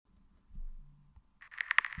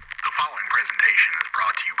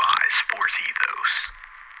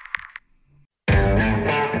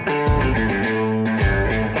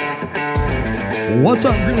What's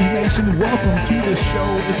up, Grizz Nation? Welcome to the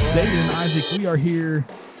show. It's David and Isaac. We are here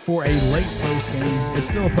for a late post game. It's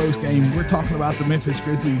still a post game. We're talking about the Memphis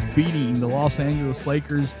Grizzlies beating the Los Angeles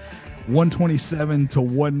Lakers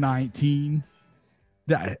 127-119.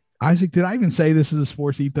 Isaac, did I even say this is a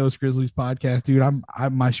Sports Ethos Grizzlies podcast, dude?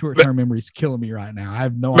 My short-term memory is killing me right now. I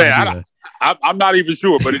have no idea. I'm not even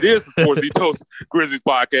sure, but it is the Sports Ethos Grizzlies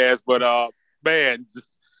podcast. But man,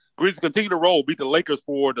 Grizzlies continue to roll, beat the Lakers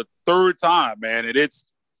for the third time, man, and it's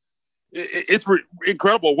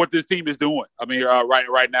incredible what this team is doing. I mean,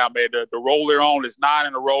 right now, man, the roll they're on is 9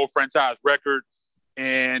 in a row, franchise record,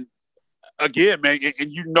 and again, man,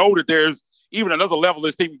 and you know that there's even another level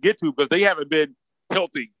this team can get to because they haven't been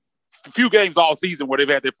healthy. A few games all season where they've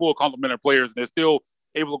had their full complement of players, and they're still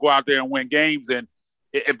able to go out there and win games. And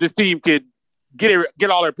if this team could get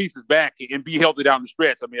all their pieces back and be healthy down the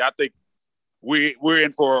stretch, I mean, I think we're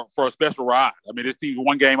in for a special ride. I mean, this team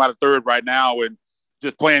one game out of third right now and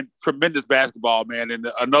just playing tremendous basketball, man. And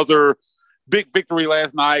another big victory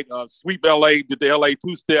last night. Sweep LA, did the LA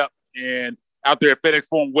two-step, and out there at FedEx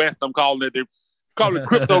Forum West, I'm calling it. They're calling it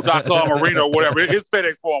Crypto.com Arena or whatever. It's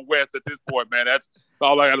FedEx Forum West at this point, man. That's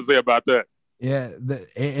all I got to say about that. Yeah,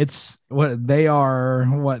 it's what they are.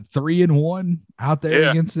 3-1 out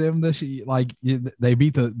there against them this year. Like they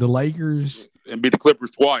beat the Lakers and beat the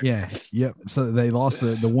Clippers twice. Yeah, yep. So they lost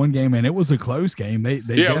the one game, and it was a close game. It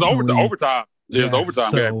was overtime. It was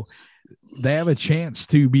overtime. So they have a chance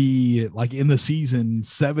to be like in the season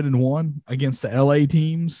 7-1 against the LA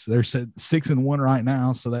teams. They're 6-1 right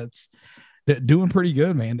now, so that's doing pretty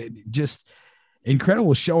good, man. Just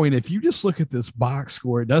incredible showing. If you just look at this box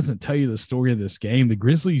score, it doesn't tell you the story of this game. The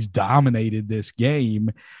Grizzlies dominated this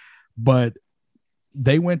game, but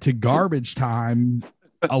they went to garbage time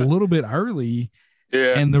a little bit early.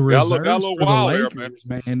 Yeah, and the reserves for the Lakers,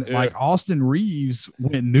 man, like Austin Reeves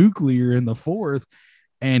went nuclear in the fourth,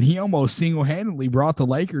 and he almost single-handedly brought the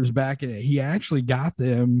Lakers back, and he actually got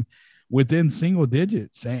them within single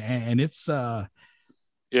digits. And it's got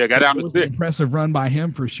down to 6. An impressive run by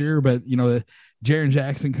him for sure. But Jaren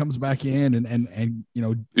Jackson comes back in, and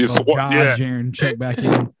Jaren check back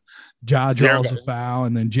in. Ja draws a foul,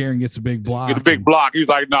 and then Jaren gets a big block. Get a big block. He's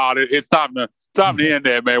like, "No, it's time to end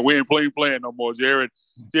that, man. We ain't playing no more." Jaren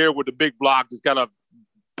with the big block just kind of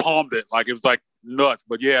palmed it like it was like nuts.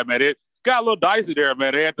 But yeah, man, it got a little dicey there,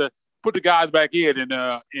 man. They had to put the guys back in, and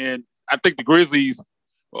I think the Grizzlies.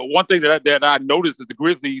 One thing that I noticed is the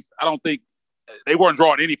Grizzlies. I don't think they weren't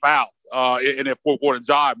drawing any fouls in that fourth quarter.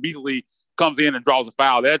 Ja immediately comes in and draws a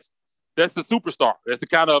foul. That's a superstar. That's the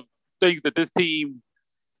kind of things that this team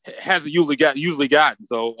hasn't usually gotten.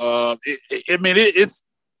 So it's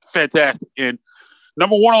fantastic. And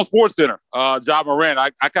number one on SportsCenter, Ja Morant. I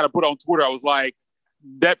kind of put on Twitter. I was like,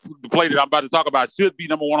 that the play that I'm about to talk about should be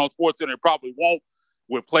number one on SportsCenter. It probably won't,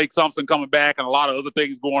 with Klay Thompson coming back and a lot of other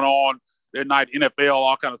things going on that night, NFL,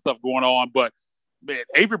 all kind of stuff going on. But man,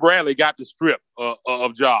 Avery Bradley got the strip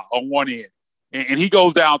of Ja on one end, and he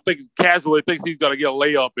goes down, thinks he's gonna get a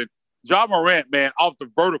layup, and Ja Morant, man, off the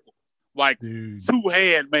vertical, like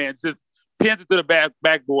two-hand, man, just pins it to the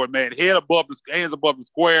backboard, man, hands above the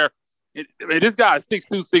square. This guy is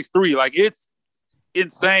 6'2", 6'3". Like, it's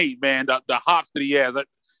insane, man, the hops that he has. Like,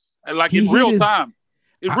 in real time,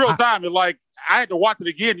 it's like I had to watch it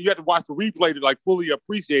again. You had to watch the replay to like fully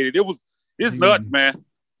appreciate it. It's nuts, man.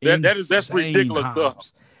 That's ridiculous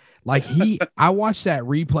stuff. Like I watched that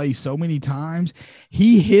replay so many times.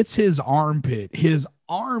 He hits his armpit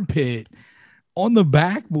on the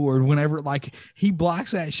backboard whenever, like, he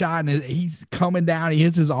blocks that shot and he's coming down. He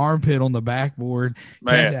hits his armpit on the backboard.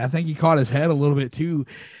 Man, I think he caught his head a little bit too.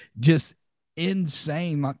 Just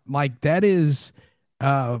insane. Like that is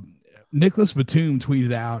Nicholas Batum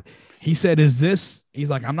tweeted out. He said, he's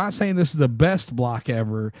like, I'm not saying this is the best block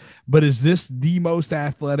ever, but is this the most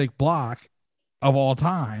athletic block of all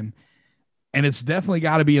time? And it's definitely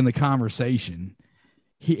got to be in the conversation.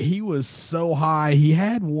 He was so high. He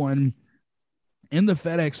had one in the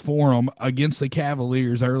FedEx Forum against the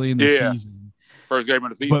Cavaliers early in the season. First game of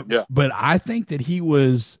the season, But I think that he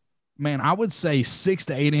was, man, I would say 6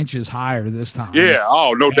 to 8 inches higher this time. Yeah,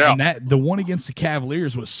 no doubt. And the one against the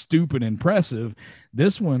Cavaliers was stupid impressive.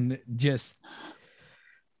 This one just,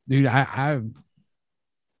 dude, I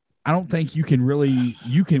don't think you can really,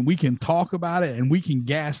 we can talk about it and we can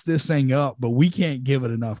gas this thing up, but we can't give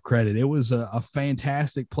it enough credit. It was a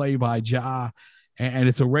fantastic play by Ja, and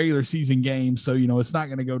it's a regular season game. So, it's not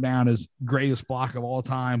going to go down as greatest block of all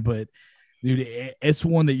time, but dude, it's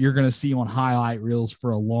one that you're going to see on highlight reels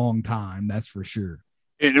for a long time. That's for sure.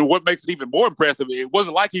 And what makes it even more impressive, it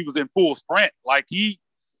wasn't like he was in full sprint. Like, he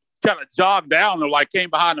kind of jogged down and like came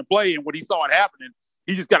behind the play, and when he saw it happening,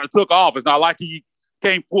 he just kind of took off. It's not like he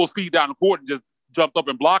came full speed down the court and just jumped up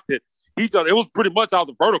and blocked it. It was pretty much out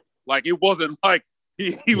the vertical. Like, it wasn't like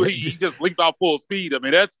he just leaped off full speed. I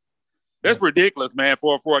mean, that's ridiculous, man.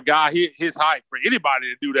 For a guy his height, for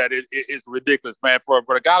anybody to do that, it's ridiculous, man. For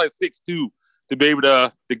a guy that's 6'2", to be able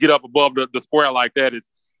to get up above the square like that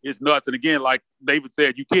is nuts. And again, like David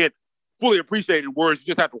said, you can't fully appreciate it in words. You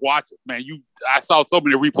just have to watch it, man. I saw so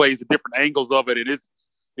many replays of different angles of it, and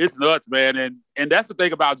it's nuts, man. And that's the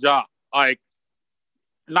thing about Ja. Like,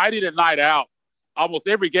 night in and night out, almost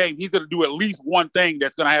every game, he's going to do at least one thing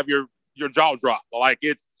that's going to have your jaw drop. Like,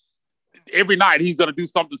 it's every night he's going to do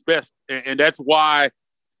something special. And that's why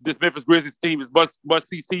this Memphis Grizzlies team is must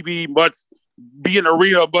see TV, must be in the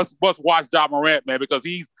arena, must watch Ja Morant, man, because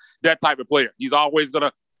he's that type of player. He's always going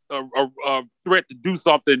to a threat to do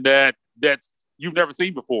something that's you've never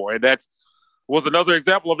seen before. And was another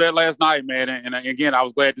example of that last night, man. And again, I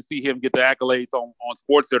was glad to see him get the accolades on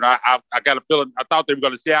SportsCenter. I got a feeling, I thought they were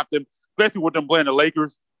going to shaft him, especially with them playing the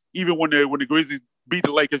Lakers. Even when the Grizzlies beat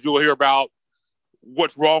the Lakers, you'll hear about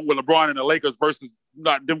what's wrong with LeBron and the Lakers versus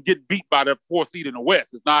not them getting beat by the 4th seed in the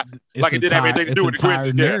West. It's not like it didn't have anything to do with the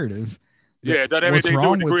Grizzlies. Narrative. Yeah, it doesn't have anything to do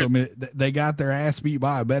with the Grizzlies. They got their ass beat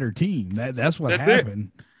by a better team. That's what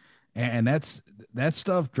happened. And that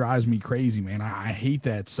stuff drives me crazy, man. I hate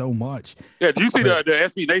that so much. Yeah, did you see the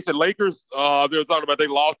SB Nation Lakers? They were talking about they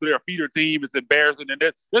lost to their feeder team. It's embarrassing. And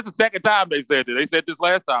that's the second time they said that. They said this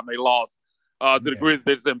last time they lost to the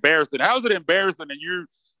Grizzlies. It's embarrassing. How is it embarrassing and you're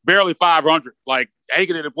barely 500, like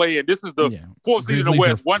hanging in and playing? This is the 4th seed in the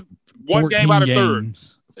West. One game out of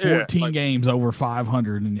games, 14 games over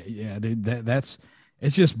 500. And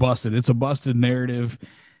it's just busted. It's a busted narrative,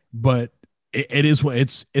 but it is what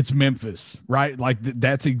it's Memphis, right? Like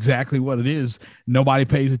that's exactly what it is. Nobody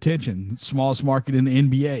pays attention. Smallest market in the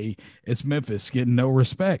NBA. It's Memphis getting no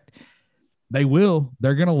respect. They will.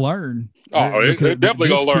 They're going to learn. Oh, they're definitely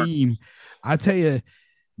going to learn. I tell you,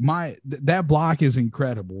 that block is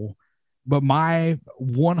incredible, but my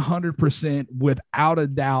 100% without a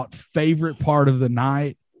doubt favorite part of the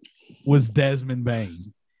night was Desmond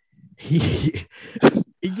Bane. He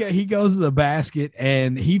goes to the basket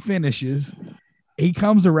and he finishes. He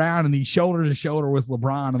comes around and he's shoulder to shoulder with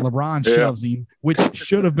LeBron, and LeBron shoves him, which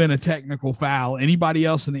should have been a technical foul. Anybody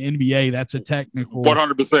else in the NBA, that's a technical,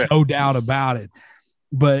 100%, no doubt about it.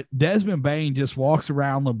 But Desmond Bane just walks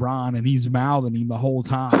around LeBron and he's mouthing him the whole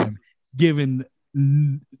time, giving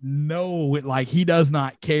he does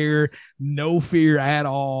not care, no fear at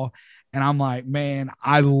all. And I'm like, man,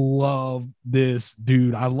 I love this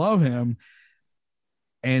dude. I love him.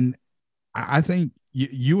 And I think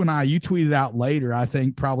you and you tweeted out later, I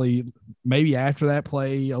think probably maybe after that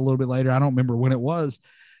play a little bit later, I don't remember when it was,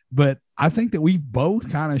 but I think that we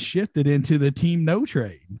both kind of shifted into the team no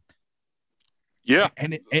trade. Yeah.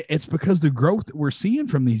 And it's because the growth that we're seeing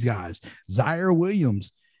from these guys. Zaire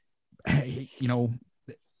Williams,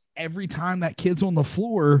 every time that kid's on the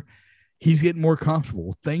floor, he's getting more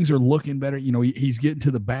comfortable. Things are looking better. He's getting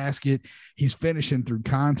to the basket. He's finishing through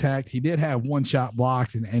contact. He did have one shot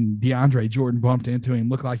blocked, and DeAndre Jordan bumped into him.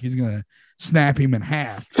 Looked like he's going to snap him in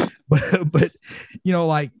half. But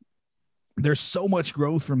there's so much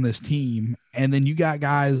growth from this team. And then you got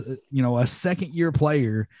guys, a second-year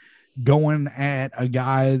player going at a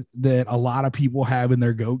guy that a lot of people have in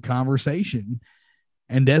their GOAT conversation.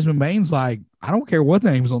 And Desmond Bane's like, I don't care what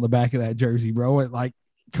name's on the back of that jersey, bro.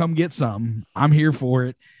 Come get some. I'm here for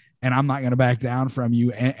it, and I'm not going to back down from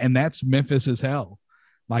you. And that's Memphis as hell.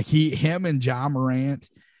 Like him and Ja Morant,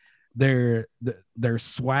 their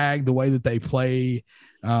swag, the way that they play.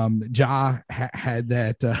 Ja had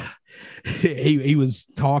that. He was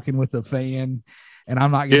talking with the fan, and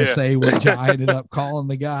I'm not going to say what Ja ended up calling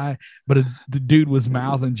the guy, but the dude was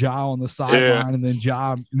mouthing Ja on the sideline, and then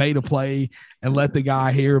Ja made a play and let the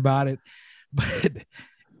guy hear about it. But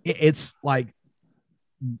it's like,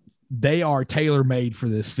 they are tailor-made for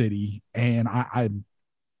this city, and I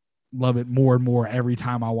love it more and more every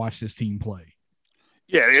time I watch this team play.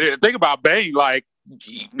 Yeah, think about Bane. Like,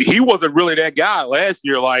 he wasn't really that guy last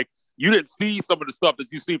year. Like, you didn't see some of the stuff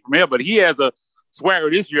that you see from him, but he has a swagger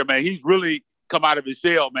this year, man. He's really come out of his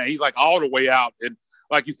shell, man. He's like all the way out. And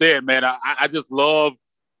like you said, man, I just love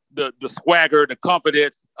the swagger, the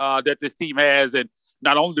confidence that this team has. And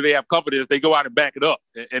not only do they have confidence, they go out and back it up.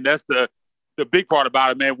 And that's the big part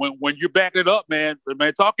about it, man. When you're backing it up, man,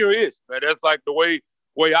 talk your ish, man. That's like the way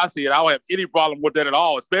I see it. I don't have any problem with that at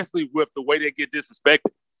all, especially with the way they get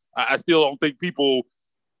disrespected. I still don't think people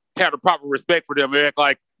have the proper respect for them. They act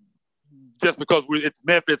like just because it's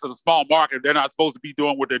Memphis, it's a small market, they're not supposed to be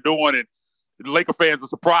doing what they're doing. And the Laker fans are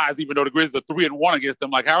surprised, even though the Grizzlies are 3-1 against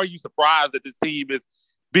them. Like, how are you surprised that this team is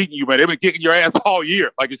beating you, man? They've been kicking your ass all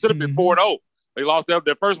year. Like, it should have been 4-0. They lost their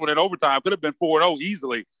first one in overtime. Could have been 4-0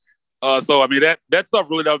 easily. So, I mean, that stuff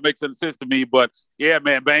really doesn't make any sense to me. But, yeah,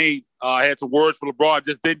 man, Bane had some words for LeBron,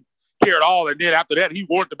 just didn't care at all. And then after that, he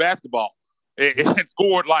wanted the basketball and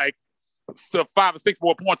scored like 5 or 6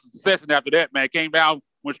 more points in succession after that, man. Came down,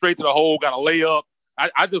 went straight to the hole, got a layup.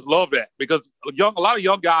 I just love that because a lot of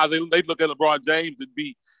young guys, they look at LeBron James and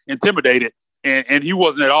be intimidated, and he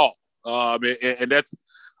wasn't at all. And that's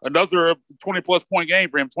another 20-plus point game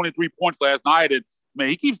for him, 23 points last night. And, man,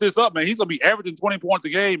 he keeps this up, man. He's going to be averaging 20 points a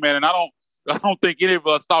game, man. And I don't think any of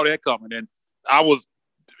us saw that coming. And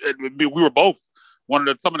we were both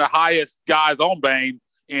some of the highest guys on Bane,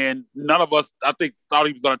 and none of us, I think, thought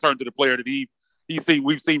he was going to turn to the player that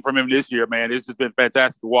we've seen from him this year, man. It's just been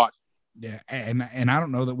fantastic to watch. Yeah, and I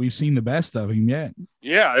don't know that we've seen the best of him yet.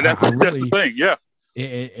 Yeah, that's the thing. Yeah,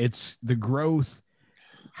 it's the growth.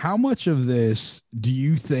 How much of this do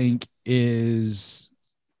you think is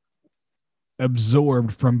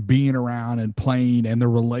absorbed from being around and playing and the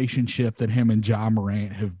relationship that him and Ja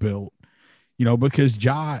Morant have built? You know, because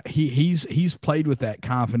Ja, he's played with that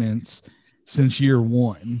confidence since year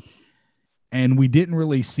one, and we didn't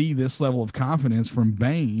really see this level of confidence from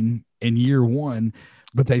Bane in year one.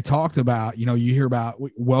 But they talked about, you know, you hear about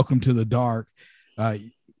welcome to the dark.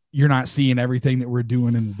 You're not seeing everything that we're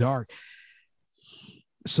doing in the dark.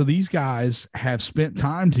 So these guys have spent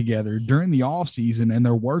time together during the off season, and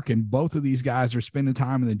they're working. Both of these guys are spending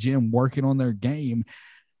time in the gym working on their game.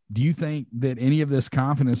 Do you think that any of this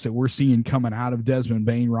confidence that we're seeing coming out of Desmond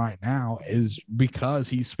Bane right now is because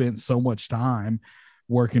he spent so much time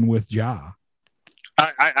working with Ja?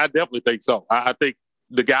 I definitely think so. I think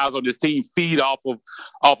the guys on this team feed off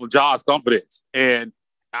of Ja's confidence. And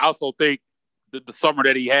I also think the summer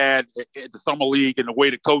that he had at the summer league and the way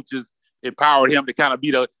the coaches empowered him to kind of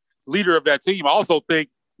be the leader of that team. I also think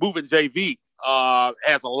moving JV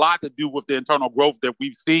has a lot to do with the internal growth that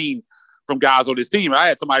we've seen from guys on this team. I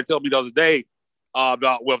had somebody tell me the other day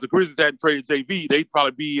about, well, if the Grizzlies hadn't traded JV, they'd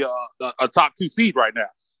probably be a top 2 seed right now.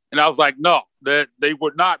 And I was like, no, that they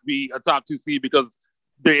would not be a top 2 seed because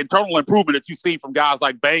the internal improvement that you've seen from guys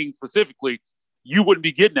like Bane specifically, you wouldn't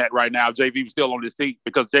be getting that right now if JV was still on this team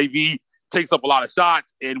because JV takes up a lot of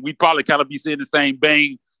shots, and we'd probably kind of be seeing the same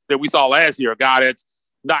Bane that we saw last year, a guy that's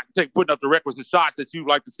not putting up the requisite shots that you'd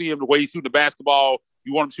like to see him, the way he's shooting the basketball.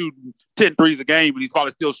 You want him shooting 10 threes a game, and he's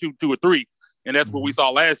probably still shooting 2 or 3. And that's what we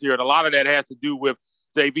saw last year. And a lot of that has to do with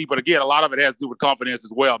JV. But, again, a lot of it has to do with confidence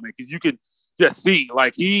as well, man, because you can just see,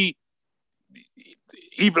 like,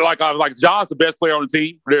 even like Ja's the best player on the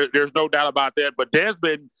team. There's no doubt about that. But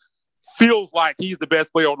Desmond feels like he's the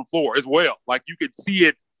best player on the floor as well. Like you can see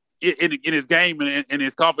it in his game and in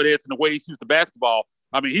his confidence and the way he shoots the basketball.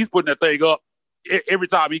 I mean, he's putting that thing up every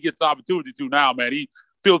time he gets the opportunity to now, man. He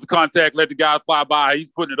feels the contact, let the guys fly by. He's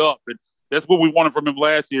putting it up. And that's what we wanted from him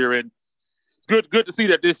last year. And it's good to see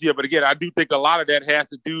that this year. But, again, I do think a lot of that has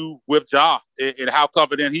to do with Ja and how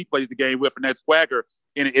confident he plays the game with and that swagger.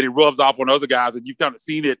 And it rubs off on other guys. And you've kind of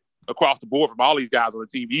seen it across the board from all these guys on the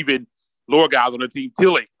team, even lower guys on the team.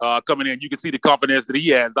 Tilly coming in, you can see the confidence that he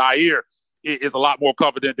has. Zaire is a lot more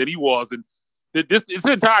confident than he was. And this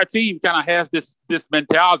entire team kind of has this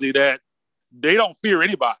mentality that they don't fear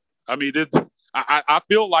anybody. I mean, I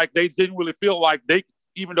feel like they genuinely feel like they,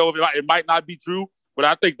 even though it might not be true, but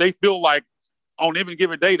I think they feel like on any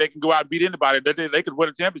given day they can go out and beat anybody, that they could win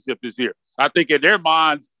a championship this year. I think in their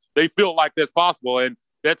minds, they feel like that's possible, and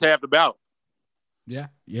that's half the battle. Yeah,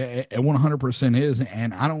 it 100% is.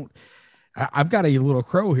 And I've got a little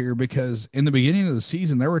crow here because in the beginning of the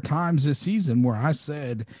season, there were times this season where I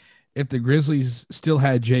said if the Grizzlies still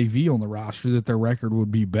had JV on the roster, that their record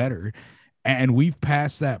would be better. And we've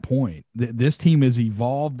passed that point. This team has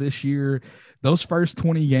evolved this year. Those first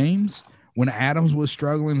 20 games, when Adams was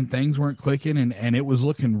struggling and things weren't clicking and it was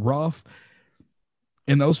looking rough,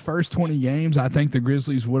 in those first 20 games, I think the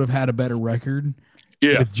Grizzlies would have had a better record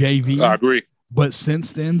with JV. I agree. But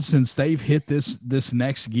since then, since they've hit this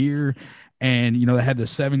next gear, and you know they had the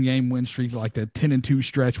 7-game win streak, like the 10-2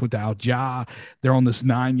 stretch without Ja, they're on this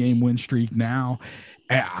 9-game win streak now.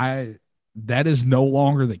 That is no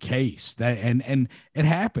longer the case. And it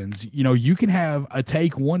happens. You know, you can have a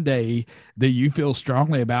take one day that you feel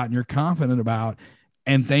strongly about and you're confident about,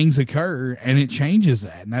 and things occur and it changes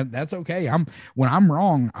that. And that's okay. When I'm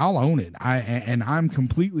wrong, I'll own it. I'm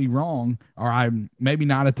completely wrong, or I'm maybe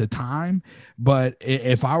not at the time, but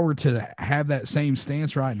if I were to have that same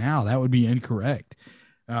stance right now, that would be incorrect.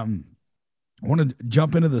 I want to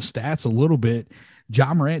jump into the stats a little bit.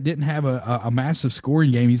 Ja Morant didn't have a massive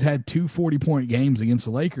scoring game. He's had 2 40-point games against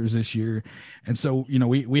the Lakers this year. And so,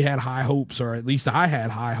 we had high hopes, or at least I had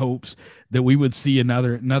high hopes, that we would see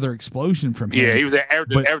another explosion from him. Yeah, he was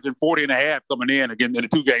averaging 40 and a half coming in again in the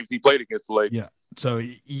 2 games he played against the Lakers. Yeah. So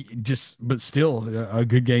but still a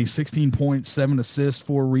good game, 16 points, 7 assists,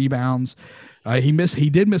 4 rebounds. He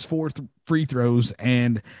did miss 4 free throws,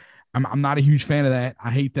 and I'm not a huge fan of that.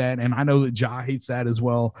 I hate that. And I know that Ja hates that as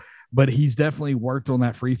well, but he's definitely worked on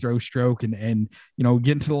that free throw stroke and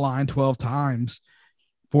getting to the line 12 times.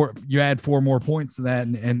 You add 4 more points to that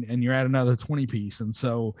and you're at another 20 piece. And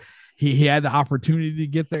so he had the opportunity to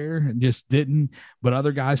get there and just didn't, but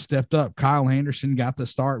other guys stepped up. Kyle Anderson got the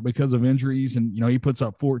start because of injuries, and he puts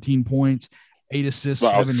up 14 points, 8 assists,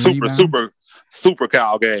 7 rebounds. Super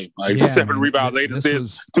Kyle game. Like 7 rebounds, 8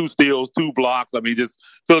 assists, 2 steals, 2 blocks. I mean, just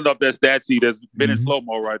filling up that stat sheet that's been in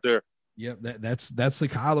slow-mo right there. Yep, that's the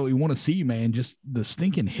Kyle that we want to see, man. Just the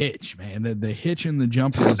stinking hitch, man. The hitch in the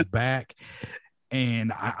jumper is back.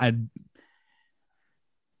 And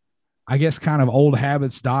I guess kind of old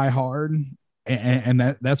habits die hard.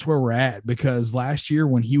 And that's where we're at, because last year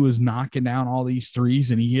when he was knocking down all these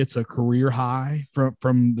threes and he hits a career high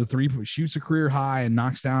from the three, shoots a career high and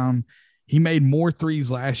knocks down, he made more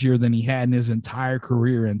threes last year than he had in his entire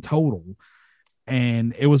career in total.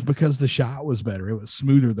 And it was because the shot was better. It was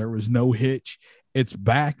smoother. There was no hitch. It's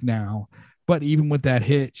back now. But even with that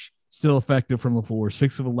hitch, still effective from the floor,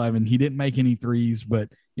 6 of 11. He didn't make any threes, but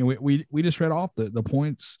we just read off the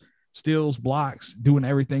points, steals, blocks, doing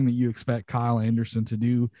everything that you expect Kyle Anderson to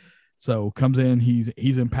do. So comes in, he's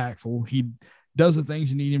impactful. He does the things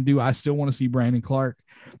you need him to do. I still want to see Brandon Clarke.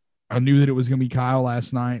 I knew that it was going to be Kyle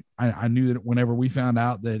last night. I knew that whenever we found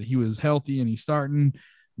out that he was healthy and he's starting,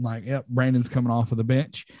 I'm like, yep, Brandon's coming off of the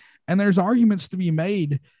bench. And there's arguments to be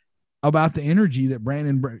made about the energy that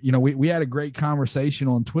Brandon, we had a great conversation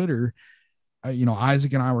on Twitter.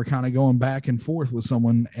 Isaac and I were kind of going back and forth with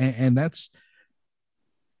someone, and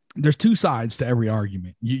there's 2 sides to every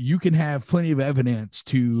argument. You can have plenty of evidence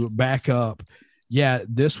to back up,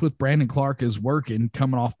 this with Brandon Clarke is working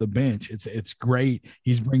coming off the bench. It's great.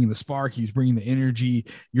 He's bringing the spark. He's bringing the energy.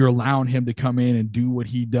 You're allowing him to come in and do what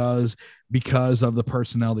he does because of the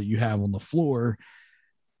personnel that you have on the floor.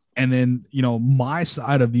 And then, my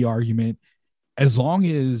side of the argument, as long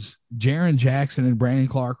as Jaren Jackson and Brandon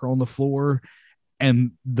Clarke are on the floor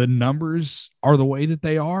and the numbers are the way that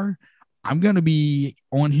they are, I'm going to be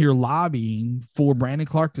on here lobbying for Brandon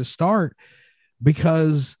Clarke to start,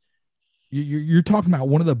 because you're talking about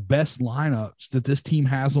one of the best lineups that this team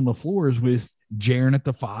has on the floor is with Jaren at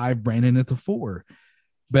the 5, Brandon at the 4.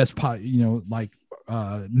 Best,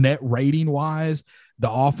 net rating wise, the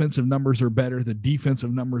offensive numbers are better. The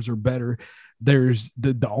defensive numbers are better. There's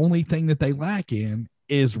the only thing that they lack in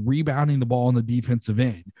is rebounding the ball on the defensive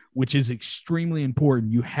end, which is extremely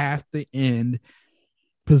important. You have to end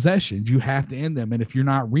possessions. You have to end them. And if you're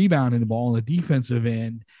not rebounding the ball on the defensive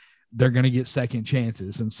end, they're going to get second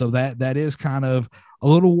chances. And so that is kind of a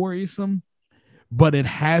little worrisome, but it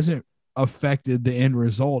hasn't affected the end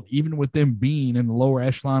result, even with them being in the lower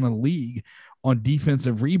echelon of the league on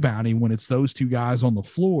defensive rebounding. When it's those 2 guys on the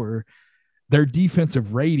floor, their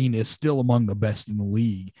defensive rating is still among the best in the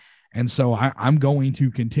league. And so I'm going to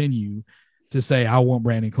continue to say I want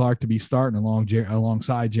Brandon Clarke to be starting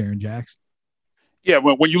alongside Jaren Jackson. Yeah,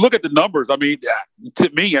 when you look at the numbers, I mean, to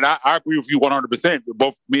me, and I agree with you 100%.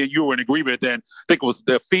 Both me and you were in agreement. And I think it was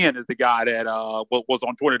Finn is the guy that was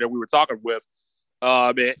on Twitter that we were talking with.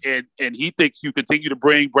 And he thinks you continue to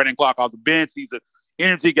bring Brandon Clarke off the bench. He's an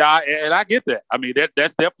energy guy, and I get that. I mean,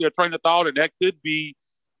 that's definitely a train of thought, and that could be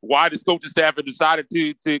why this coaching staff has decided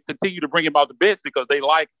to continue to bring him off the bench, because they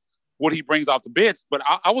like what he brings off the bench. But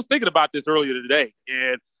I was thinking about this earlier today,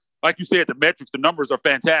 and like you said, the metrics, the numbers are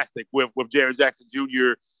fantastic with Jaren Jackson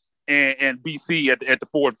Jr. and BC at the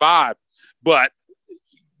 4 and 5. But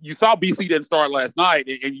you saw BC didn't start last night,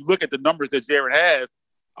 and you look at the numbers that Jaren has.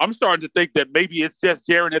 I'm starting to think that maybe it's just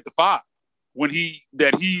Jaren at the 5. When he's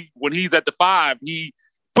at the 5, he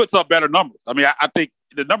puts up better numbers. I mean, I think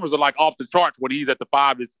the numbers are like off the charts when he's at the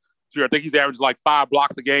 5. I think he's averaged like 5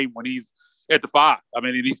 blocks a game when he's at the 5. I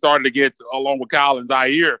mean, and he started to get along with Kyle and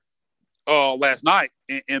Zaire last night,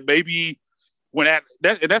 and maybe when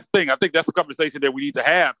that's the thing. I think that's a conversation that we need to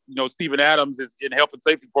have. Steven Adams is in health and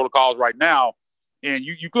safety protocols right now, and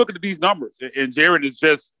you look at these numbers, and Jaren has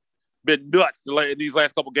just been nuts in these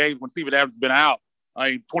last couple games when Steven Adams has been out.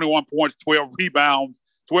 I mean, 21 points, 12 rebounds,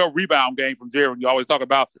 12 rebound game from Jaren. You always talk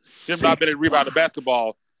about him not being able to rebound the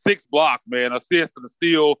basketball. 6 blocks, man, assist and a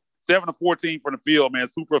steal, 7 of 14 from the field, man,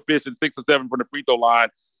 super efficient, 6 of 7 from the free throw line.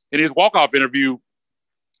 in his walk-off interview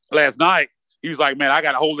last night, he was like, man, I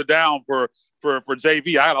got to hold it down for JV.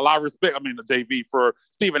 I got a lot of respect. I mean, the JV for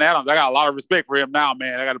Steven Adams. I got a lot of respect for him now,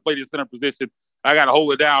 man. I got to play the center position. I got to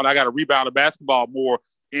hold it down. I got to rebound the basketball more.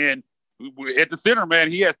 And at the center, man,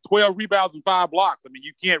 he has 12 rebounds and 5 blocks. I mean,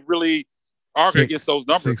 you can't really argue against those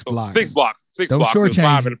numbers. 6 blocks. 6 blocks. 6 Don't blocks.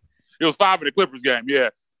 shortchange. It was 5 in the Clippers game. Yeah,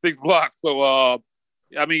 6 blocks. So,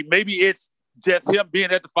 I mean, maybe it's just him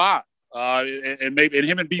being at the 5. And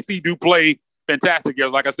him and BC do play fantastic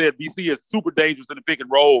together. Like I said, BC is super dangerous in the pick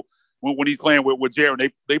and roll when he's playing with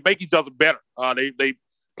Jaren. They make each other better. They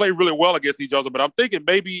play really well against each other. But I'm thinking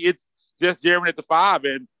maybe it's just Jaren at the 5.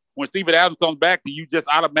 And when Steven Adams comes back, do you just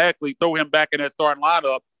automatically throw him back in that starting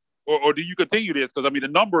lineup? Or do you continue this? Because, I mean, the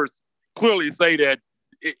numbers clearly say that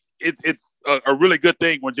it's a really good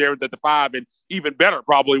thing when Jaren's at the 5, and even better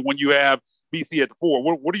probably when you have BC at the 4.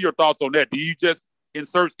 What are your thoughts on that? Do you just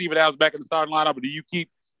insert Steven Adams back in the starting lineup, or do you keep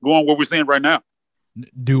going what we're seeing right now?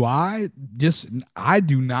 Do I? I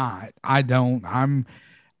do not. I don't. I'm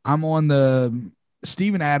on the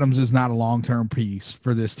Steven Adams is not a long-term piece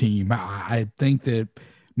for this team. I think that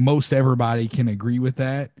most everybody can agree with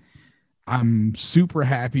that. I'm super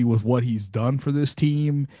happy with what he's done for this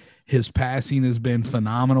team. His passing has been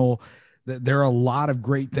phenomenal. There are a lot of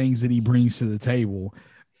great things that he brings to the table.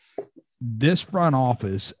 This front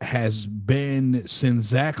office has been, since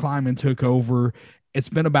Zach Kleiman took over, it's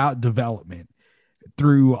been about development.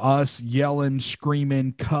 Through us yelling,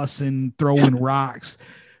 screaming, cussing, throwing rocks,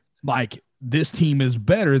 like, this team is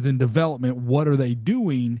better than development. What are they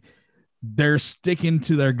doing? They're sticking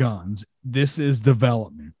to their guns. This is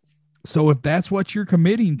development. So if that's what you're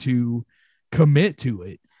committing to, commit to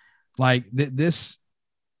it. Like this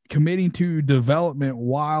committing to development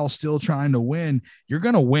while still trying to win, you're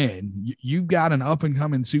going to win. You've got an up and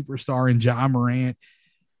coming superstar in Ja Morant,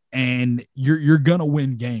 and you're going to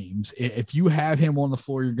win games. If you have him on the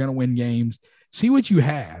floor, you're going to win games. See what you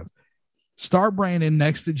have. Start Brandon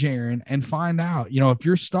next to Jaren and find out, if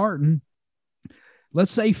you're starting,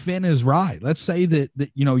 let's say Finn is right. Let's say that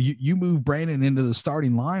you move Brandon into the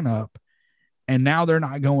starting lineup, and now they're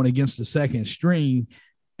not going against the second string.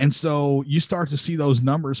 And so you start to see those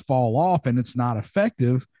numbers fall off and it's not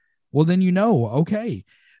effective. Well, then, okay,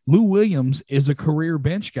 Lou Williams is a career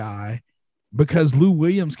bench guy because Lou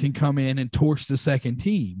Williams can come in and torch the second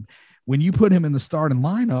team. When you put him in the starting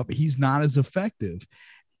lineup, he's not as effective.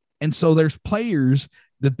 And so there's players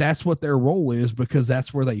that's what their role is because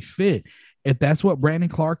that's where they fit. If that's what Brandon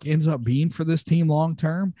Clarke ends up being for this team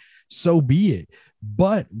long-term, so be it.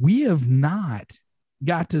 But we have not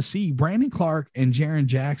got to see Brandon Clarke and Jaren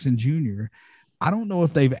Jackson Jr. I don't know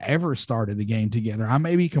if they've ever started a game together. I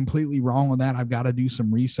may be completely wrong on that. I've got to do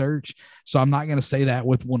some research. So I'm not going to say that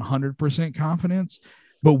with 100% confidence,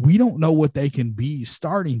 but we don't know what they can be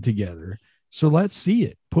starting together. So let's see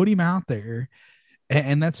it. Put him out there.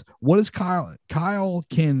 And that's what is Kyle. Kyle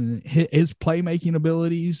his playmaking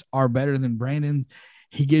abilities are better than Brandon.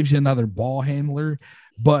 He gives you another ball handler.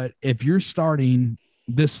 But if you're starting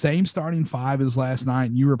this same starting 5 as last night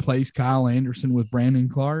and you replace Kyle Anderson with Brandon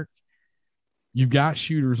Clarke, you've got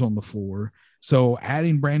shooters on the floor. So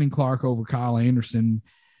adding Brandon Clarke over Kyle Anderson,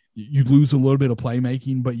 you lose a little bit of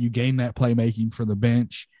playmaking, but you gain that playmaking for the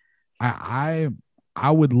bench. I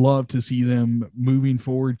would love to see them moving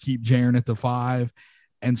forward, keep Jaren at the 5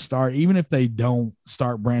 and start, even if they don't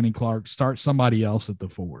start Brandon Clarke, start somebody else at the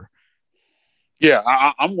 4. Yeah,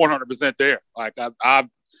 I'm 100% there. Like I've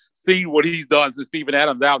seen what he's done since Steven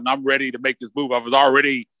Adams out, and I'm ready to make this move. I was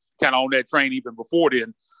already kind of on that train even before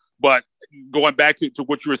then. But going back to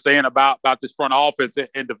what you were saying about this front office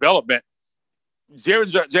and development,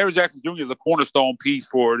 Jaren Jackson Jr. is a cornerstone piece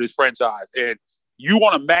for this franchise. And you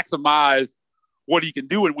want to maximize what he can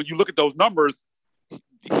do. And when you look at those numbers,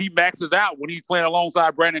 he maxes out when he's playing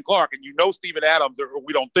alongside Brandon Clarke. And Steven Adams, or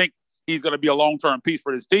we don't think he's going to be a long-term piece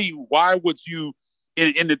for this team. Why would you,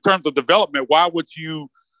 in the terms of development, why would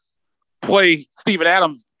you play Steven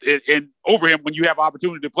Adams and over him when you have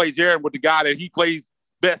opportunity to play Jaren with the guy that he plays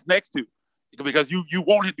best next to? Because you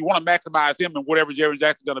want to maximize him and whatever Jaren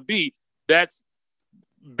Jackson's going to be. That's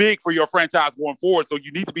big for your franchise going forward. So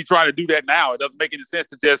you need to be trying to do that now. It doesn't make any sense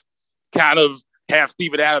to just kind of have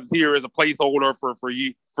Steven Adams here as a placeholder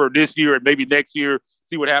for this year and maybe next year,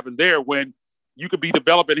 see what happens there, when you could be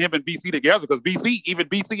developing him and BC together. Because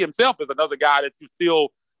BC himself is another guy that you're still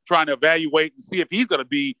trying to evaluate and see if he's going to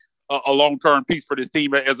be a long-term piece for this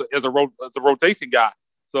team as a rotation guy.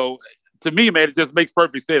 So to me, man, it just makes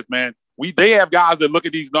perfect sense, man. They have guys that look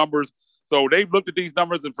at these numbers. So they've looked at these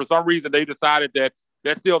numbers, and for some reason they decided that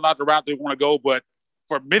that's still not the route they want to go. But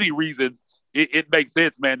for many reasons, it makes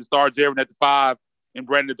sense, man, to start Jaren at the 5 and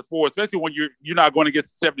Brandon at the 4, especially when you're not going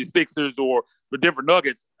against the 76ers or the Denver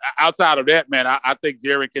Nuggets. Outside of that, man, I think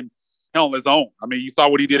Jaren can handle his own. I mean, you saw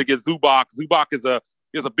what he did against Zubac. Zubac is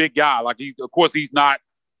a big guy. Like, of course, he's not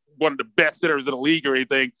one of the best centers in the league or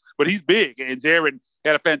anything, but he's big, and Jaren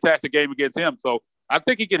had a fantastic game against him. So I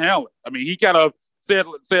think he can handle it. I mean, he kind of said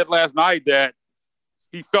last night that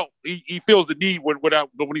he feels the need when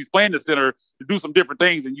he's playing the center to do some different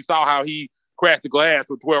things, and you saw how he crashed the glass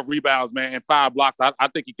with 12 rebounds, man, and 5 blocks. I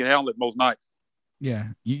think he can handle it most nights. Yeah,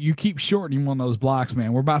 you keep shortening on those blocks,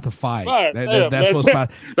 man. We're about to fight. Right. That's what's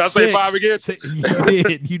about. That's say 5 again.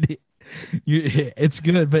 You did. It's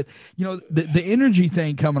good, but the energy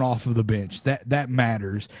thing coming off of the bench that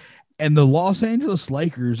matters, and the Los Angeles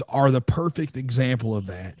Lakers are the perfect example of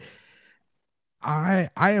that. I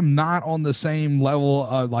am not on the same level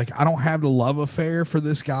of, like, I don't have the love affair for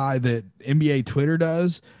this guy that NBA Twitter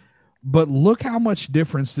does, but look how much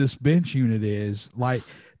difference this bench unit is. Like,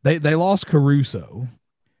 they lost Caruso,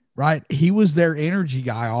 right? He was their energy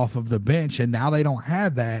guy off of the bench, and now they don't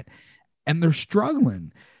have that, and they're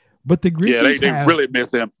struggling. But the Grizzlies they really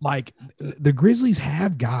miss him. Like, the Grizzlies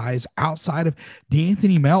have guys outside of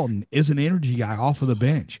D'Anthony Melton is an energy guy off of the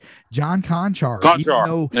bench. John Conchar, even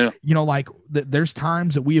though, there's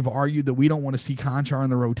times that we have argued that we don't want to see Conchar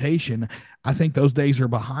in the rotation. I think those days are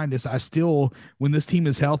behind us. I still, when this team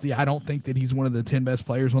is healthy, I don't think that he's one of the 10 best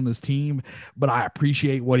players on this team, but I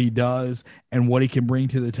appreciate what he does and what he can bring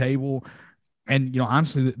to the table. And,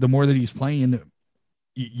 honestly, the more that he's playing,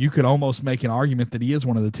 you could almost make an argument that he is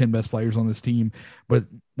one of the 10 best players on this team, but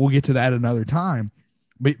we'll get to that another time.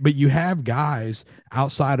 But you have guys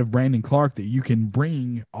outside of Brandon Clarke that you can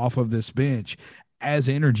bring off of this bench as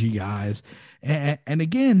energy guys. And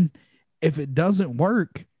again, if it doesn't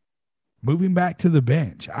work, moving back to the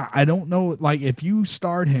bench, I don't know, like, if you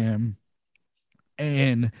start him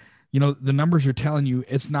and, the numbers are telling you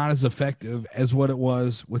it's not as effective as what it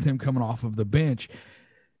was with him coming off of the bench,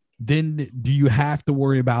 then do you have to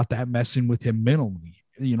worry about that messing with him mentally?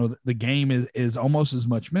 The game is almost as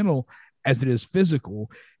much mental as it is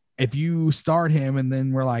physical. If you start him and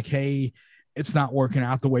then we're like, hey, it's not working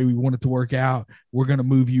out the way we want it to work out, we're going to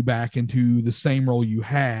move you back into the same role you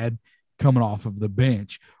had coming off of the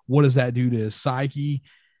bench. What does that do to his psyche?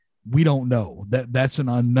 We don't know. That's an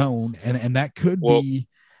unknown. And that could be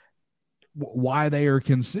why they are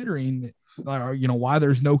considering, why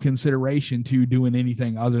there's no consideration to doing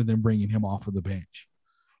anything other than bringing him off of the bench.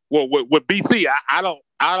 Well, with BC, I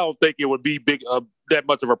don't think it would be big that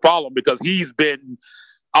much of a problem, because he's been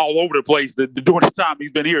all over the place during the time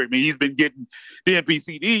he's been here. I mean, he's been getting the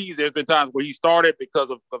NPCDs. There's been times where he started because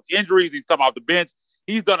of injuries. He's come off the bench.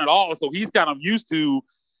 He's done it all, so he's kind of used to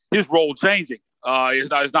his role changing.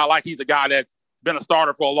 It's not like he's a guy that's been a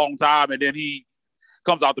starter for a long time and then he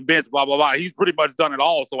comes out the bench, blah blah blah. He's pretty much done it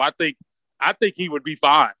all, so I think he would be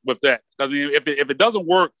fine with that. Because if it doesn't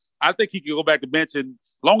work, I think he can go back to bench, and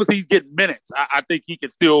as long as he's getting minutes, I think he can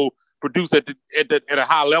still produce at a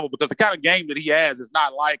high level, because the kind of game that he has is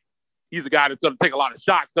not like he's a guy that's going to take a lot of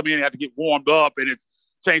shots, come in and have to get warmed up, and it's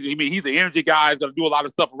changing. I mean, he's an energy guy. He's going to do a lot of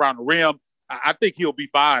stuff around the rim. I think he'll be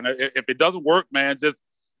fine. If it doesn't work, man, just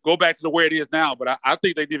go back to the way it is now. But I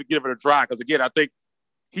think they need to give it a try, because, again, I think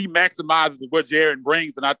he maximizes what Jaren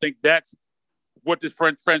brings, and I think that's what this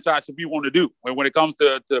franchise should be wanting to do. When it comes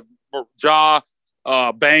to Ja,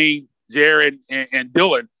 Bane, Jaren, and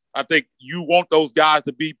Dillon, I think you want those guys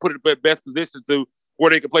to be put in the best position to where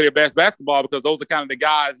they can play their best basketball, because those are kind of the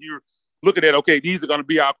guys you're looking at, okay, these are going to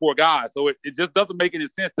be our core guys. So it just doesn't make any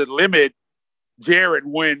sense to limit Jaren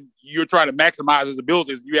when you're trying to maximize his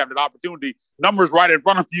abilities. You have an opportunity. Numbers right in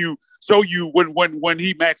front of you show you when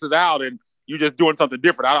he maxes out, and you're just doing something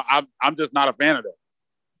different. I'm just not a fan of that.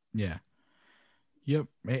 Yeah. Yep.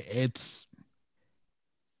 It's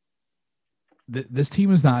this team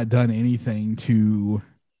has not done anything to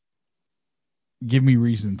give me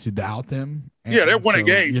reason to doubt them. And, they're winning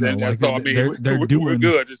games. They're doing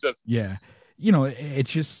good. It's just, it's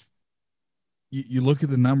just, you look at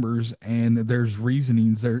the numbers and there's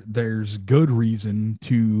reasonings there's good reason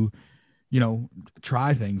to,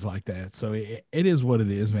 try things like that. So it is what it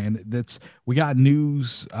is, man. We got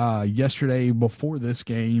news yesterday before this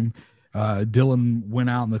game. Dillon went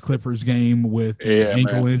out in the Clippers game with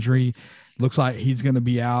ankle injury. Looks like he's going to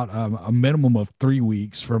be out a minimum of 3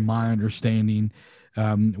 weeks, from my understanding.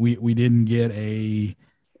 We didn't get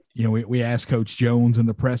we asked Coach Jones in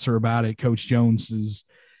the presser about it. Coach Jones is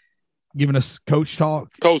giving us coach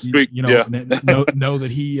talk. Coach speak. Know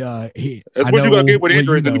that he. That's what you're going to get with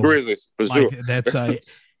injuries in the Grizzlies, for sure. That's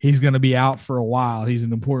he's going to be out for a while. He's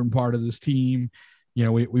an important part of this team.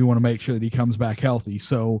 We want to make sure that he comes back healthy.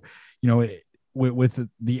 So, with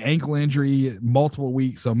the ankle injury, multiple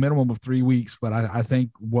weeks, so minimum of 3 weeks. But I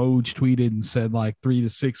think Woj tweeted and said like 3 to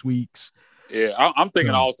 6 weeks. Yeah, I'm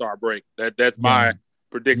thinking All-Star break. That's my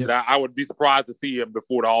prediction. Yep. I would be surprised to see him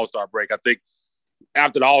before the All-Star break. I think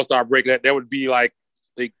after the All-Star break, that would be like,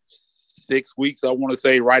 I think 6 weeks. I want to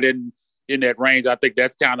say right in that range. I think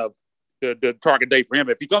that's kind of the target date for him.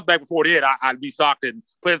 If he comes back before then, I'd be shocked and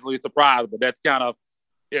pleasantly surprised. But that's kind of,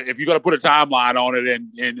 if you're going to put a timeline on it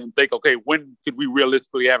and think, okay, when could we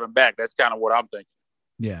realistically have him back? That's kind of what I'm thinking.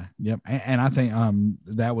 Yeah. Yep. And I think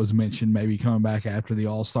that was mentioned maybe coming back after the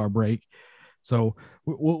All-Star break. So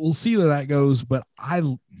we'll see where that goes. But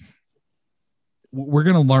we're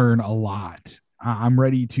going to learn a lot. I'm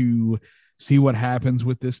ready to see what happens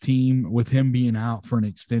with this team, with him being out for an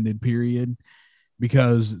extended period,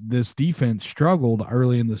 because this defense struggled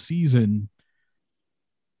early in the season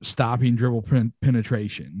stopping dribble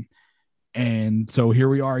penetration. And so here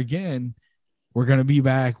we are again. We're going to be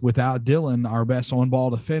back without Dillon, our best on-ball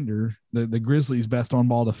defender, the Grizzlies' best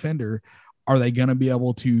on-ball defender. Are they going to be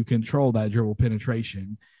able to control that dribble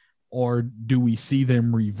penetration, or do we see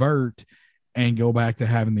them revert and go back to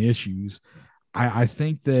having the issues? I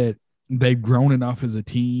think that they've grown enough as a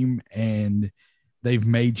team and they've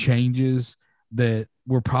made changes that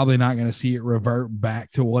we're probably not going to see it revert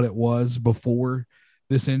back to what it was before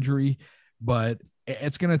this injury, but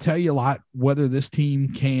it's going to tell you a lot whether this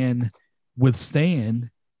team can withstand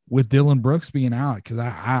with Dillon Brooks being out. Because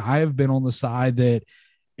I have been on the side that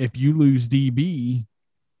if you lose DB,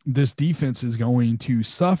 this defense is going to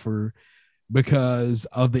suffer because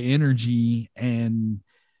of the energy and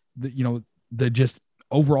the just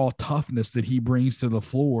overall toughness that he brings to the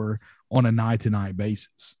floor on a night-to-night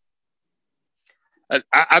basis.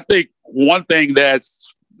 I think one thing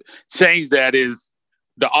that's changed that is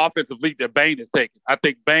the offensive lead that Bane has taken. I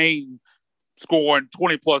think Bane scoring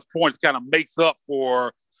 20-plus points kind of makes up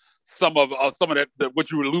for some of that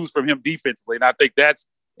what you would lose from him defensively. And I think that's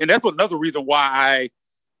another reason why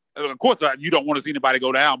of course, you don't want to see anybody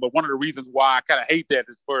go down, but one of the reasons why I kind of hate that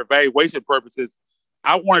is for evaluation purposes.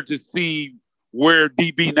 I wanted to see where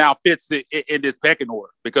DB now fits in this pecking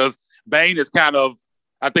order, because Bane has kind of,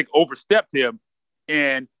 I think, overstepped him.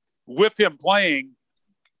 And with him playing,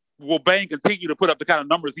 will Bane continue to put up the kind of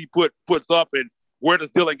numbers he puts up? And where does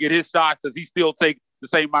Dillon get his shots? Does he still take the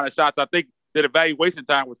same amount of shots? I think that evaluation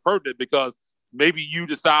time was pertinent, because maybe you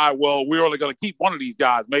decide, well, we're only going to keep one of these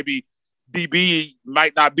guys. Maybe DB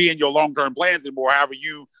might not be in your long-term plans anymore, however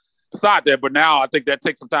you decide that. But now I think that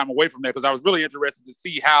takes some time away from that, because I was really interested to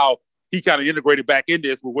see how he kind of integrated back in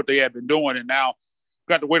this with what they had been doing. And now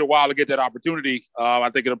got to wait a while to get that opportunity. I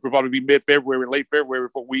think it'll probably be mid-February, late February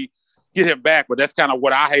before we get him back. But that's kind of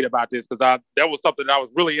what I hate about this, because that was something that I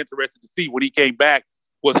was really interested to see when he came back,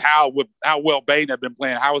 was how well Bane had been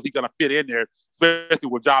playing. How is he going to fit in there, especially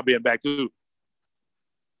with Ja being back too?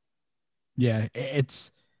 Yeah,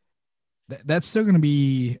 that's still going to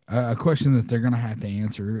be a question that they're going to have to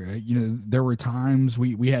answer. There were times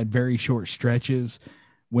we had very short stretches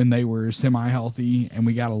when they were semi-healthy, and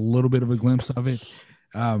we got a little bit of a glimpse of it.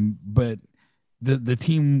 But the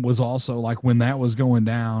team was also, like, when that was going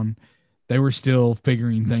down, they were still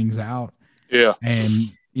figuring things out. Yeah.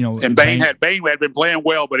 And, and Bane had been playing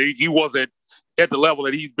well, but he wasn't at the level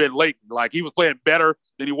that he's been lately. Like, he was playing better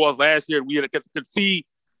than he was last year, and we could see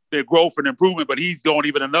the growth and improvement, but he's going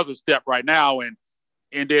even another step right now. And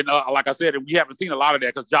then, like I said, we haven't seen a lot of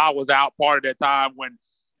that because Ja was out part of that time when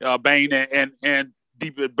Bane and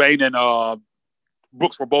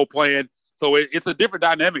Brooks were both playing. So it's a different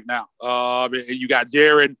dynamic now. And you got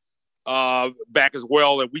Jaren back as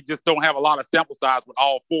well, and we just don't have a lot of sample size with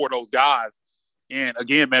all four of those guys. And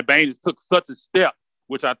again, man, Bane has took such a step,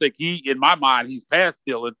 which I think in my mind, he's past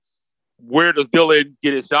Dillon. Where does Dillon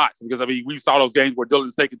get his shots? Because, we saw those games where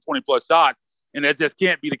Dillon's taking 20-plus shots, and that just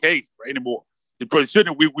can't be the case anymore. It probably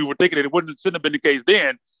shouldn't. We were thinking that shouldn't have been the case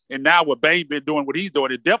then, and now with Bane been doing what he's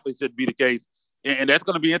doing, it definitely shouldn't be the case. And that's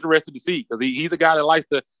going to be interesting to see, because he's a guy that likes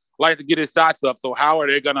to get his shots up. So how are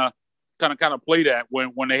they going to kind of play that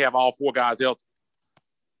when they have all four guys healthy?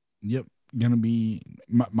 Yep,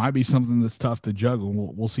 might be something that's tough to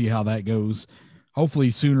juggle. We'll see how that goes.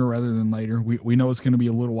 Hopefully sooner rather than later. We know it's going to be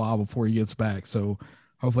a little while before he gets back. So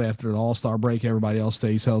hopefully after the All-Star break, everybody else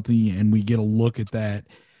stays healthy and we get a look at that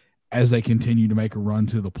as they continue to make a run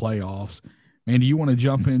to the playoffs. Man, do you want to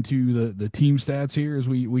jump into the team stats here as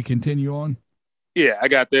we continue on? Yeah, I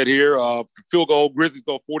got that here. Field goal, Grizzlies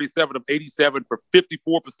go 47 of 87 for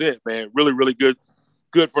 54%, man. Really, really good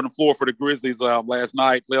from the floor for the Grizzlies last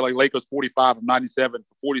night. Lakers 45 of 97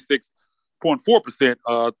 for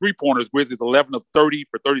 46.4%. Three-pointers, Grizzlies 11 of 30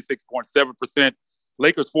 for 36.7%.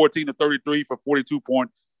 Lakers 14 to 33 for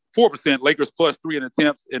 42.4%. Lakers +3 in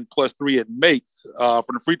attempts and +3 in makes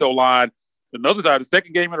from the free throw line. Another time, the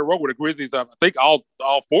second game in a row with the Grizzlies, I think all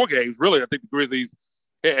 4 games, really, I think the Grizzlies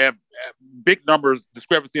have big numbers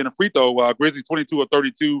discrepancy in the free throw. Grizzlies 22 of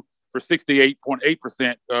 32 for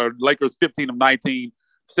 68.8%. Lakers 15 of 19,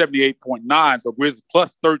 78.9. So Grizzlies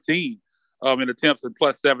 +13 in attempts and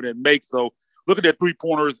 +7 in makes. So looking at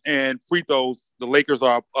 3-pointers and free throws, the Lakers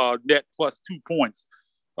are net +2 points.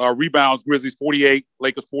 Rebounds, Grizzlies 48,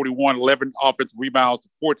 Lakers 41, 11 offensive rebounds to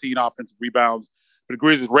 14 offensive rebounds. For the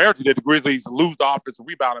Grizzlies, rarity that the Grizzlies lose the offensive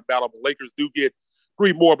rebounding battle, but Lakers do get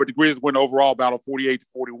 3 more, but the Grizzlies win the overall battle 48 to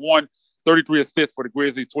 41. 33 assists for the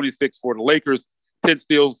Grizzlies, 26 for the Lakers. 10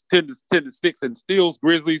 steals, 10 to 6 in steals,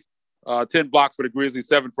 Grizzlies. 10 blocks for the Grizzlies,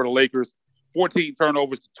 7 for the Lakers. 14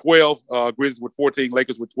 turnovers to 12. Grizzlies with 14,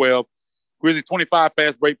 Lakers with 12. Grizzlies 25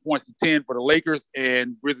 fast break points to 10 for the Lakers,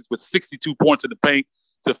 and Grizzlies with 62 points in the paint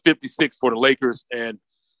to 56 for the Lakers. And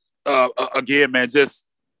again, man, just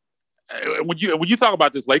when you talk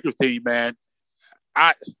about this Lakers team, man,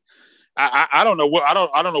 I don't know what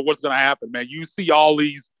I don't know what's going to happen, man. You see all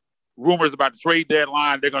these rumors about the trade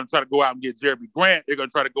deadline. They're going to try to go out and get Jeremy Grant. They're going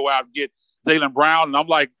to try to go out and get Jaylen Brown. And I'm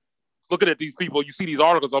like, looking at these people, you see these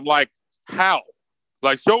articles. I'm like, how?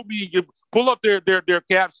 Like, show me, pull up their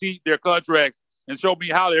cap sheet, their contracts, and show me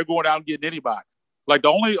how they're going out and getting anybody. Like, the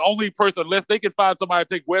only person, unless they can find somebody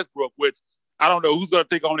to take Westbrook, which I don't know who's going to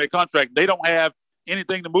take on their contract. They don't have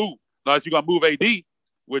anything to move. Unless you're going to move AD,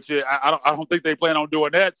 which I don't think they plan on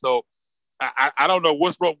doing that. So I don't know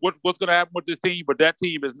what's going to happen with this team, but that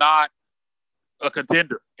team is not a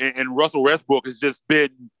contender. And Russell Westbrook has just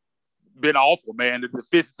been awful, man. The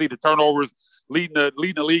efficiency, the turnovers, leading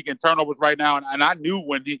the league in turnovers right now. And I knew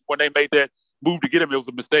when they made that move to get him, it was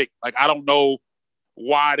a mistake. Like, I don't know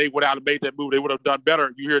why they would have made that move. They would have done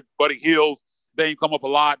better. You hear Buddy Hield's name come up a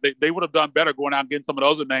lot. They would have done better going out and getting some of the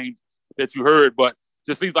other names that you heard. But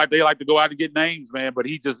just seems like they like to go out and get names, man. But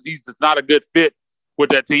he's just not a good fit with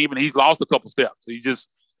that team, and he's lost a couple steps. He just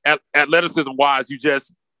athleticism wise, he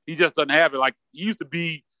just doesn't have it. Like, he used to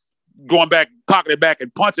be going back, cocking it back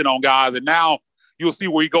and punching on guys, and now you'll see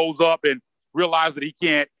where he goes up and realize that he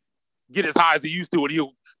can't get as high as he used to, and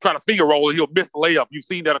he'll try to finger roll and he'll miss the layup. You've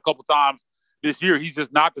seen that a couple times this year. He's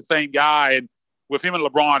just not the same guy, and with him and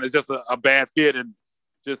LeBron, it's just a bad fit. And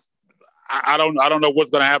just I don't know what's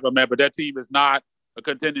going to happen, man. But that team is not a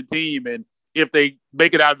contending team, and if they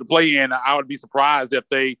make it out of the play-in, I would be surprised if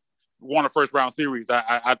they won a first-round series.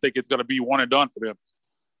 I think it's going to be one and done for them.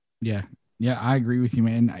 Yeah, I agree with you,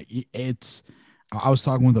 man. I was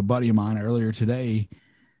talking with a buddy of mine earlier today,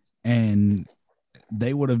 and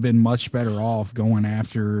they would have been much better off going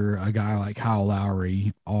after a guy like Kyle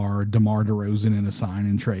Lowry or DeMar DeRozan in a sign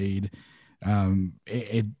and trade.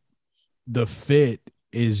 The fit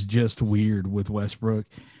is just weird with Westbrook.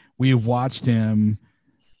 We have watched him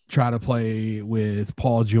try to play with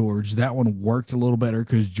Paul George. That one worked a little better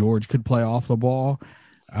because George could play off the ball.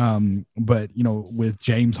 But, with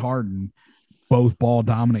James Harden, both ball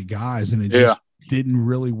dominant guys, and it just didn't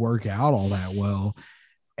really work out all that well.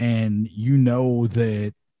 And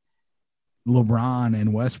that LeBron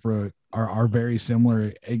and Westbrook are very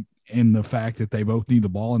similar in the fact that they both need the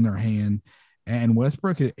ball in their hand. And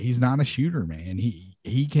Westbrook, he's not a shooter, man.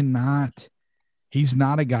 He's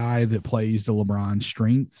not a guy that plays to LeBron's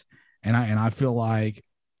strengths. And I feel like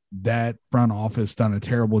that front office done a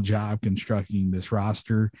terrible job constructing this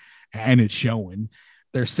roster, and it's showing.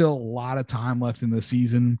 There's still a lot of time left in the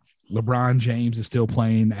season. LeBron James is still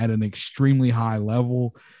playing at an extremely high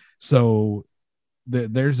level. So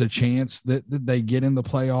there's a chance that they get in the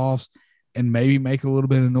playoffs and maybe make a little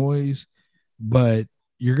bit of noise, but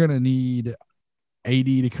you're going to need AD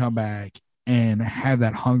to come back and have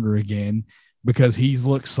that hunger again, because he's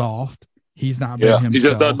looked soft. He's not been himself. He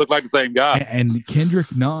just doesn't look like the same guy. And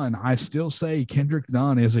Kendrick Nunn, I still say Kendrick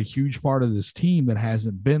Nunn is a huge part of this team that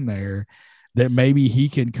hasn't been there, that maybe he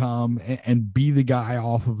can come and be the guy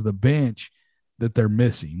off of the bench that they're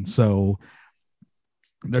missing. So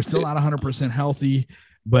they're still not 100% healthy,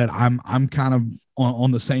 but I'm kind of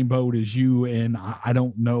on the same boat as you, and I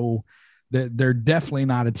don't know that they're definitely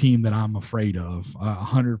not a team that I'm afraid of.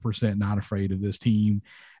 100% not afraid of this team.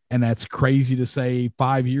 And that's crazy to say.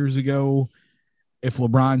 5 years ago, if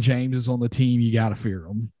LeBron James is on the team, you got to fear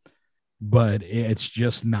him. But it's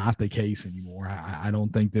just not the case anymore. I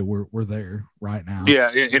don't think that we're there right now. Yeah,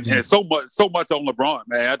 and so much on LeBron,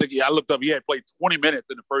 man. I think I looked up, he had played 20 minutes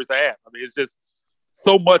in the first half. I mean, it's just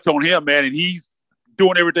so much on him, man. And he's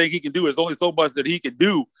doing everything he can do. There's only so much that he can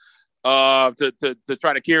do to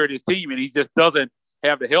try to carry this team, and he just doesn't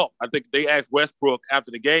have the help. I think they asked Westbrook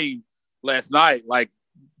after the game, last night. Like,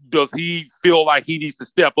 does he feel like he needs to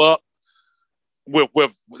step up with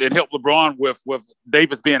and help LeBron with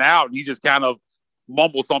Davis being out? And he just kind of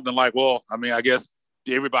mumbled something like, well, I mean, I guess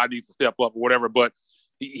everybody needs to step up or whatever. But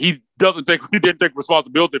he didn't take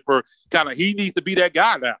responsibility for he needs to be that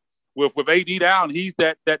guy now. With AD down, he's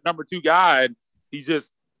that number 2 guy, and he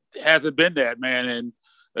just hasn't been that, man. And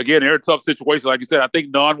again, they're in a tough situation. Like you said, I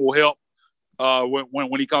think Nunn will help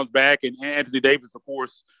when he comes back, and Anthony Davis, of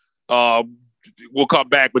course, will come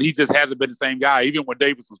back, but he just hasn't been the same guy. Even when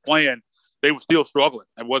Davis was playing, they were still struggling.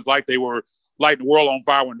 It was like they were lighting the world on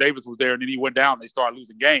fire when Davis was there, and then he went down and they started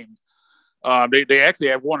losing games. They actually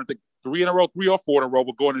had won, I think, 3 or 4 in a row,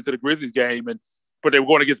 but going into the Grizzlies game, but they were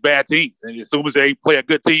going against bad teams. And as soon as they play a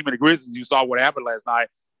good team in the Grizzlies, you saw what happened last night.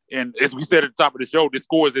 And as we said at the top of the show, this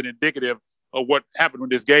score isn't indicative of what happened in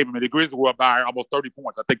this game. I mean, the Grizzlies were up by almost 30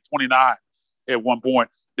 points. I think 29 at one point.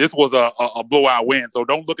 This was a blowout win. So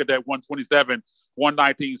don't look at that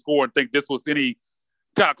 127-119 score and think this was any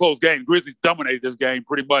kind of close game. Grizzlies dominated this game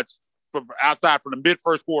pretty much from the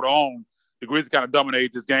mid-first quarter on. The Grizzlies kind of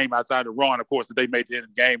dominated this game outside the run, of course, that they made the end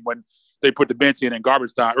of the game when they put the bench in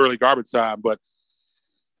early garbage time. But,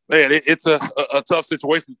 man, it's a tough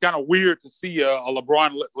situation. It's kind of weird to see a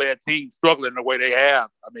LeBron-led team struggling the way they have.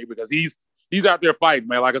 I mean, because he's out there fighting,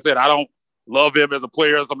 man. Like I said, I don't love him as a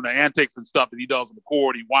player, some of the antics and stuff that he does on the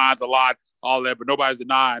court. He whines a lot, all that, but nobody's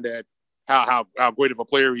denying that how great of a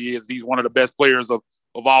player he is. He's one of the best players of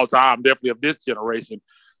all time, definitely of this generation.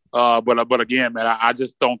 But again, man, I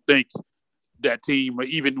just don't think that team,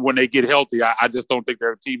 even when they get healthy, I just don't think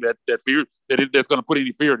they're a team that's going to put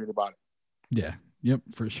any fear in anybody. Yeah. Yep,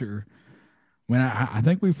 for sure. I mean, I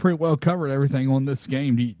think we've pretty well covered everything on this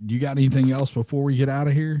game. Do you got anything else before we get out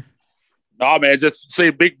of here? No, man, just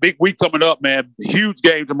say big week coming up, man. Huge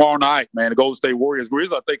game tomorrow night, man. The Golden State Warriors.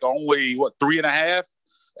 Grizzlies, I think, only, 3.5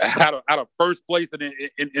 out of first place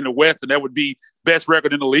in the West, and that would be best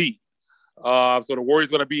record in the league. So the Warriors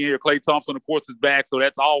going to be here. Klay Thompson, of course, is back, so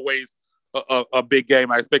that's always a big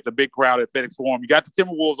game. I expect a big crowd at FedEx Forum. You got the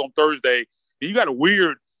Timberwolves on Thursday, and you got a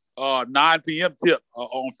weird 9 p.m. tip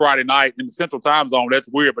on Friday night in the Central Time Zone. That's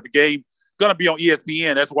weird, but the game is going to be on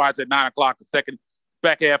ESPN. That's why it's at 9 o'clock, the second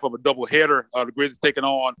back half of a doubleheader. The Grizzlies taking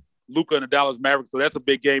on Luka and the Dallas Mavericks, so that's a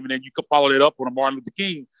big game. And then you can follow that up on a Martin Luther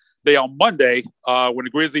King Day on Monday when the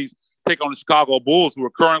Grizzlies take on the Chicago Bulls, who are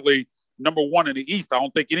currently number 1 in the East. I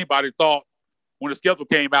don't think anybody thought when the schedule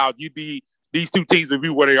came out these two teams would be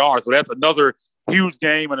where they are. So that's another huge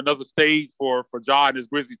game and another stage for Ja and his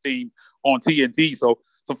Grizzlies team on TNT. So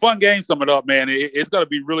some fun games coming up, man. It's going to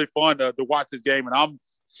be really fun to watch this game, and I'm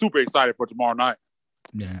super excited for tomorrow night.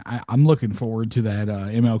 Yeah, I'm looking forward to that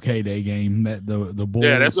MLK Day game. That the Bulls.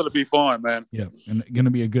 Yeah, that's going to be fun, man. Yeah, and going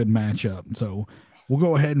to be a good matchup. So we'll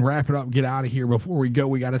go ahead and wrap it up and get out of here. Before we go,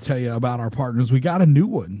 we got to tell you about our partners. We got a new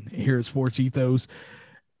one here at Sports Ethos,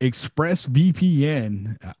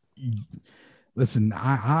 ExpressVPN. Listen,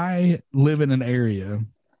 I live in an area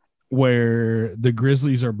where the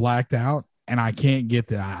Grizzlies are blacked out, and I can't get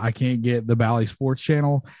the Bally Sports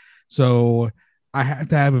Channel, so I have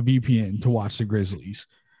to have a VPN to watch the Grizzlies.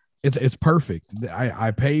 It's perfect.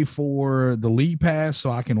 I pay for the league pass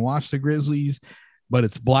so I can watch the Grizzlies, but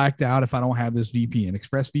it's blacked out if I don't have this VPN.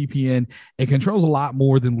 ExpressVPN, it controls a lot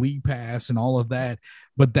more than league pass and all of that,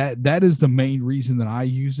 but that is the main reason that I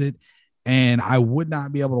use it. And I would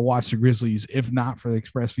not be able to watch the Grizzlies if not for the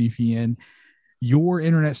ExpressVPN. Your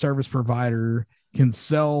internet service provider can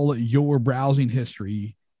sell your browsing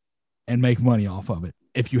history and make money off of it.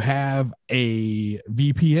 If you have a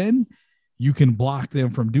VPN, you can block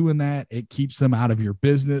them from doing that. It keeps them out of your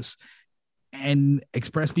business. And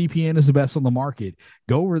ExpressVPN is the best on the market.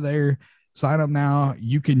 Go over there, sign up now.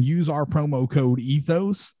 You can use our promo code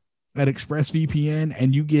ETHOS at ExpressVPN,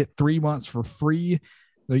 and you get 3 months for free.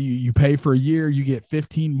 So you pay for a year, you get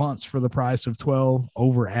 15 months for the price of 12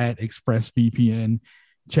 over at ExpressVPN.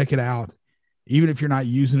 Check it out. Even if you're not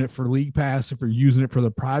using it for League Pass, if you're using it for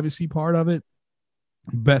the privacy part of it,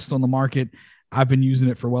 best on the market. I've been using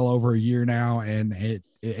it for well over a year now, and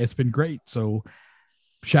it's been great. So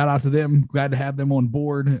shout out to them. Glad to have them on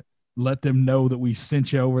board. Let them know that we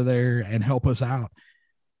sent you over there and help us out.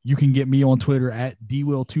 You can get me on Twitter at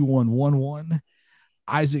DWill2111.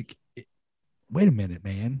 Isaac, wait a minute,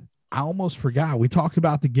 man. I almost forgot. We talked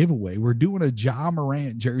about the giveaway. We're doing a Ja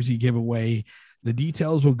Morant jersey giveaway. The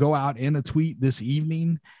details will go out in a tweet this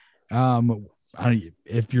evening.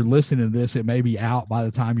 If you're listening to this, it may be out by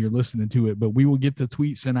the time you're listening to it, but we will get the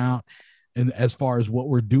tweet sent out. And as far as what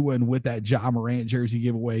we're doing with that Ja Morant jersey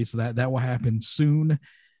giveaway, so that will happen soon.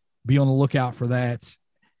 Be on the lookout for that.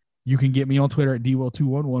 You can get me on Twitter at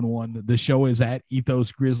dwell2111. The show is at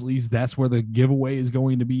Ethos Grizzlies. That's where the giveaway is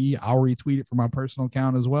going to be. I'll retweet it for my personal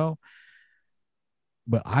account as well.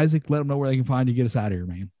 But Isaac, let them know where they can find you. Get us out of here,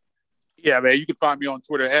 man. Yeah, man. You can find me on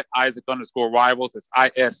Twitter at Isaac_Rivals. It's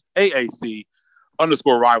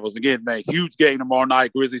ISAAC_Rivals. Again, man, huge game tomorrow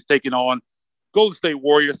night. Grizzlies taking on Golden State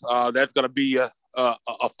Warriors. That's going to be a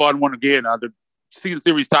fun one. Again, the season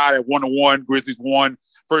series tied at 1-1. Grizzlies won.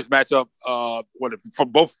 First matchup, from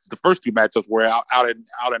both the first two matchups were out in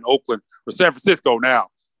Oakland or San Francisco now.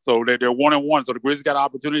 So they're 1-1. So the Grizzlies got an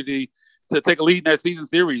opportunity to take a lead in that season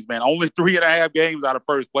series, man. Only 3.5 games out of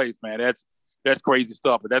first place, man. That's crazy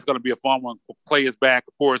stuff. But that's going to be a fun one. Players back,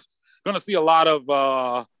 of course. Going to see a lot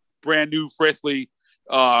of brand new, freshly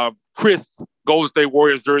crisp Golden State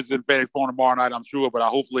Warriors jerseys in FedEx Forum tomorrow night, I'm sure. But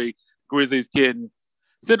hopefully Grizzlies can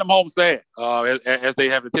send them home sad, as they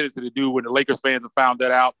have a tendency to do when the Lakers fans have found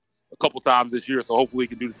that out a couple times this year. So hopefully we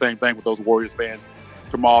can do the same thing with those Warriors fans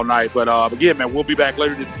tomorrow night. But again, man, we'll be back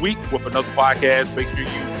later this week with another podcast. Make sure you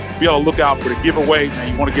be on the lookout for the giveaway,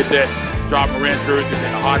 man. You want to get that Ja Morant jersey,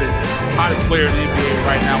 man, the hottest player in the NBA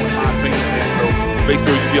right now, in my opinion, man. So make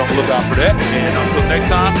sure you be on the lookout for that. And until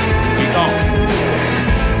next time, be gone.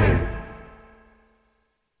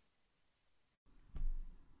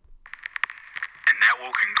 That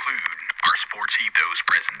will conclude our Sports Ethos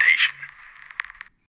presentation.